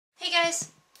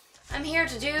guys. I'm here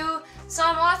to do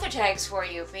some author tags for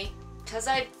you because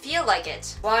I feel like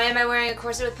it. Why am I wearing a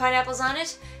corset with pineapples on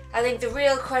it? I think the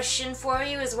real question for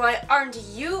you is why aren't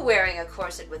you wearing a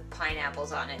corset with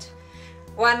pineapples on it?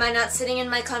 Why am I not sitting in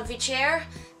my comfy chair?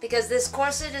 Because this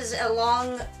corset is a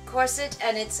long corset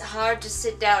and it's hard to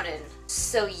sit down in.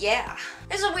 So yeah,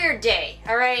 it's a weird day,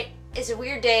 alright? It's a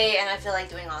weird day and I feel like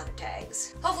doing author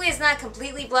tags. Hopefully it's not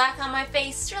completely black on my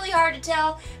face. It's really hard to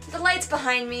tell. The light's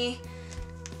behind me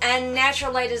and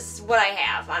natural light is what I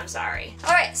have. I'm sorry.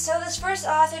 Alright, so this first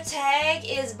author tag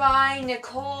is by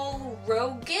Nicole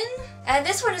Rogan. And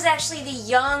this one is actually the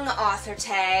young author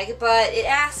tag, but it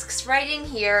asks right in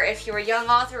here if you're a young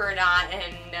author or not,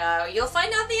 and you'll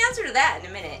find out the answer to that in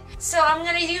a minute. So I'm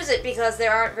gonna use it because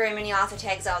there aren't very many author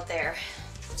tags out there.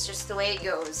 It's just the way it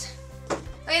goes.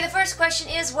 Okay, the first question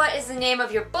is, what is the name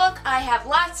of your book? I have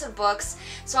lots of books,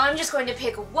 so I'm just going to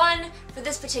pick one for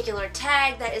this particular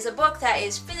tag. That is a book that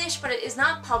is finished, but it is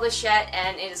not published yet,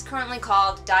 and it is currently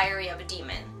called Diary of a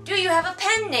Demon. Do you have a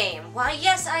pen name? Why,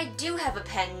 yes, I do have a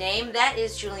pen name. That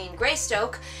is Julian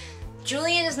Greystoke.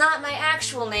 Julian is not my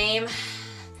actual name.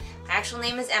 My actual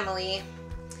name is Emily.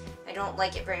 I don't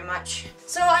like it very much.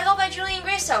 So I go by Julian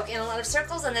Greystoke in a lot of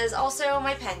circles, and that is also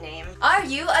my pen name. Are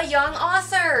you a young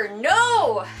author?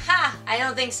 No! Ha! I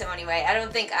don't think so anyway. I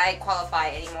don't think I qualify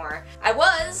anymore. I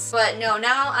was, but no,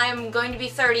 now I'm going to be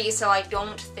 30, so I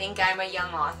don't think I'm a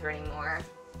young author anymore.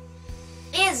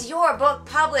 Is your book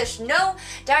published? No,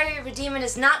 Diary of a Demon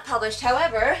is not published.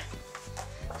 However,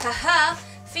 haha,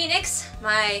 Phoenix,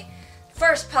 my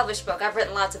first published book. I've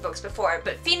written lots of books before,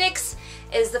 but Phoenix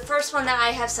is the first one that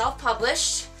I have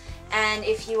self-published, and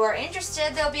if you are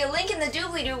interested, there'll be a link in the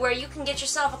doobly-doo where you can get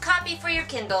yourself a copy for your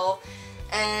Kindle,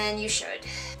 and you should.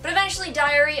 But eventually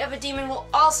Diary of a Demon will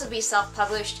also be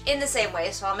self-published in the same way,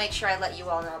 so I'll make sure I let you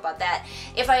all know about that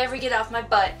if I ever get off my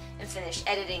butt and finish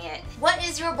editing it. What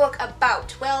is your book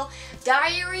about? Well,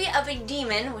 Diary of a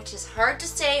Demon, which is hard to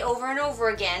say over and over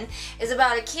again, is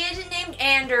about a kid named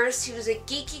Anders who's a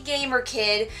geeky gamer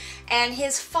kid, and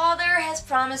his father has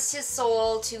promised his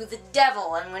soul to the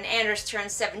devil, and when Anders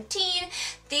turns 17,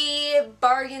 the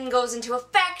bargain goes into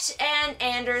effect and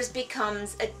Anders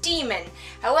becomes a demon.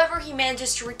 However, he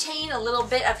manages to retain a little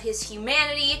bit of his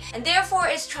humanity and therefore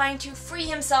is trying to free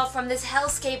himself from this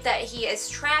hellscape that he is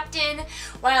trapped in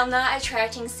while not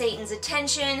attracting Satan's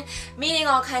attention, meeting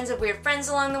all kinds of weird friends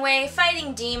along the way,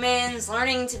 fighting demons,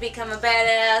 learning to become a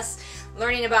badass,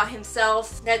 learning about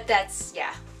himself.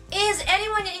 Yeah. Is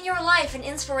anyone in your life an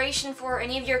inspiration for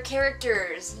any of your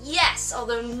characters? Yes,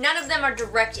 although none of them are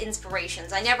direct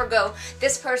inspirations. I never go,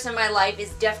 this person in my life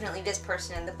is definitely this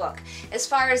person in the book. As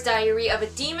far as Diary of a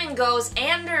Demon goes,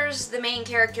 Anders, the main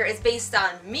character, is based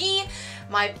on me,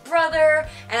 my brother,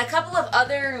 and a couple of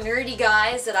other nerdy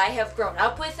guys that I have grown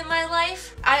up with in my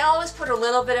life. I always put a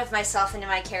little bit of myself into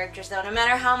my characters though. No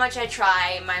matter how much I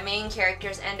try, my main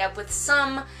characters end up with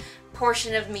some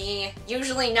portion of me,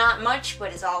 usually not much,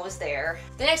 but is always there.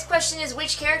 The next question is,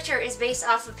 which character is based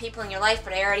off of people in your life?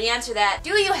 But I already answered that.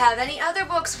 Do you have any other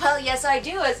books? Well, yes I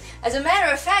do. As a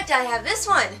matter of fact, I have this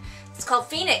one. It's called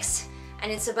Phoenix,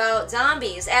 and it's about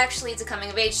zombies. Actually, it's a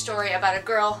coming-of-age story about a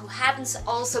girl who happens to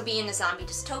also be in a zombie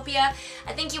dystopia.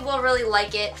 I think you will really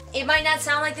like it. It might not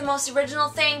sound like the most original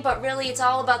thing, but really it's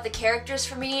all about the characters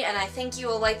for me, and I think you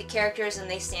will like the characters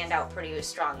and they stand out pretty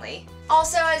strongly.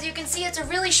 Also, as you can see, it's a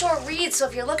really short read, so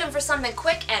if you're looking for something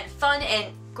quick and fun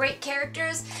and great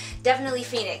characters, definitely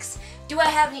Phoenix. Do I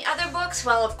have any other books?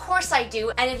 Well, of course I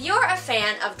do. And if you're a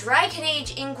fan of Dragon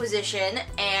Age Inquisition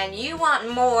and you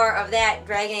want more of that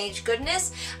Dragon Age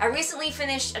goodness, I recently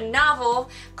finished a novel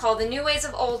called The New Ways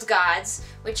of Old Gods,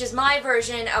 which is my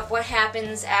version of what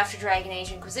happens after Dragon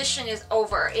Age Inquisition is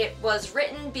over. It was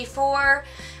written before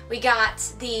we got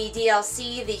the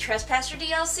DLC, the Trespasser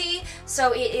DLC,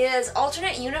 so it is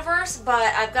alternate universe,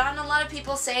 but I've gotten a lot of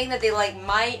people saying that they like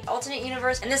my alternate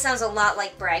universe, and this sounds a lot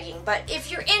like bragging. But if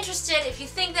you're interested, if you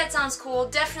think that sounds cool,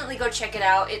 definitely go check it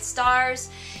out. It stars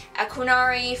a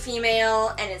Kunari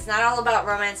female, and it's not all about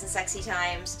romance and sexy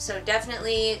times, so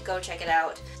definitely go check it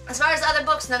out. As far as other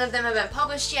books, none of them have been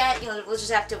published yet. We'll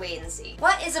just have to wait and see.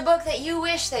 What is a book that you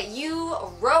wish that you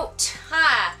wrote?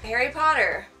 Harry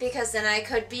Potter, because then I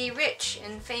could be rich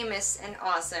and famous and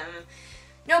awesome.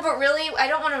 No, but really, I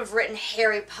don't want to have written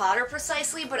Harry Potter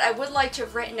precisely, but I would like to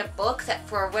have written a book that,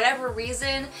 for whatever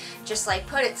reason, just like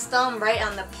put its thumb right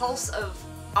on the pulse of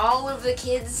all of the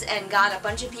kids and got a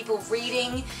bunch of people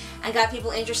reading and got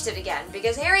people interested again.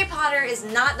 Because Harry Potter is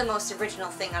not the most original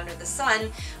thing under the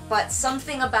sun, but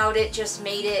something about it just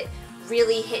made it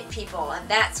really hit people, and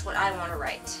that's what I want to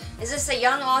write. Is this a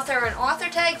young author or an author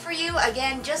tag for you?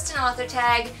 Again, just an author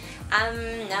tag,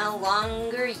 I'm no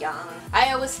longer young.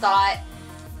 I always thought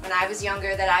when I was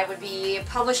younger that I would be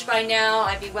published by now,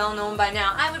 I'd be well known by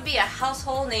now, I would be a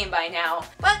household name by now.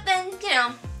 But then, you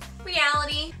know,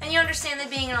 reality, and you understand that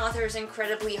being an author is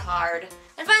incredibly hard.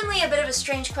 And finally, a bit of a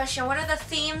strange question, what are the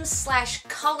themes /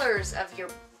 colors of your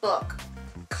book?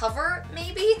 Cover,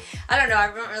 maybe? I don't know, I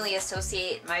don't really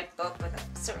associate my book with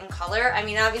a certain color. I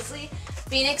mean, obviously,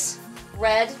 Phoenix,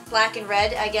 red, black and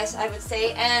red, I guess I would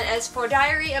say. And as for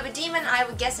Diary of a Demon, I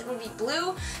would guess it would be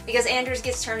blue, because Anders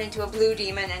gets turned into a blue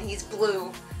demon, and he's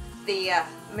blue the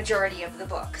majority of the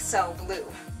book. So, blue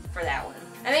for that one.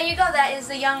 And there you go, that is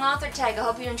the Young Author tag. I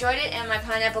hope you enjoyed it, and my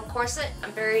pineapple corset.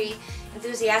 I'm very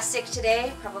enthusiastic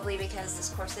today, probably because this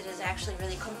corset is actually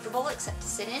really comfortable, except to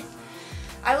sit in.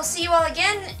 I will see you all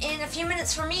again in a few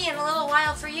minutes for me and a little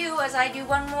while for you as I do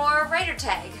one more writer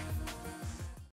tag.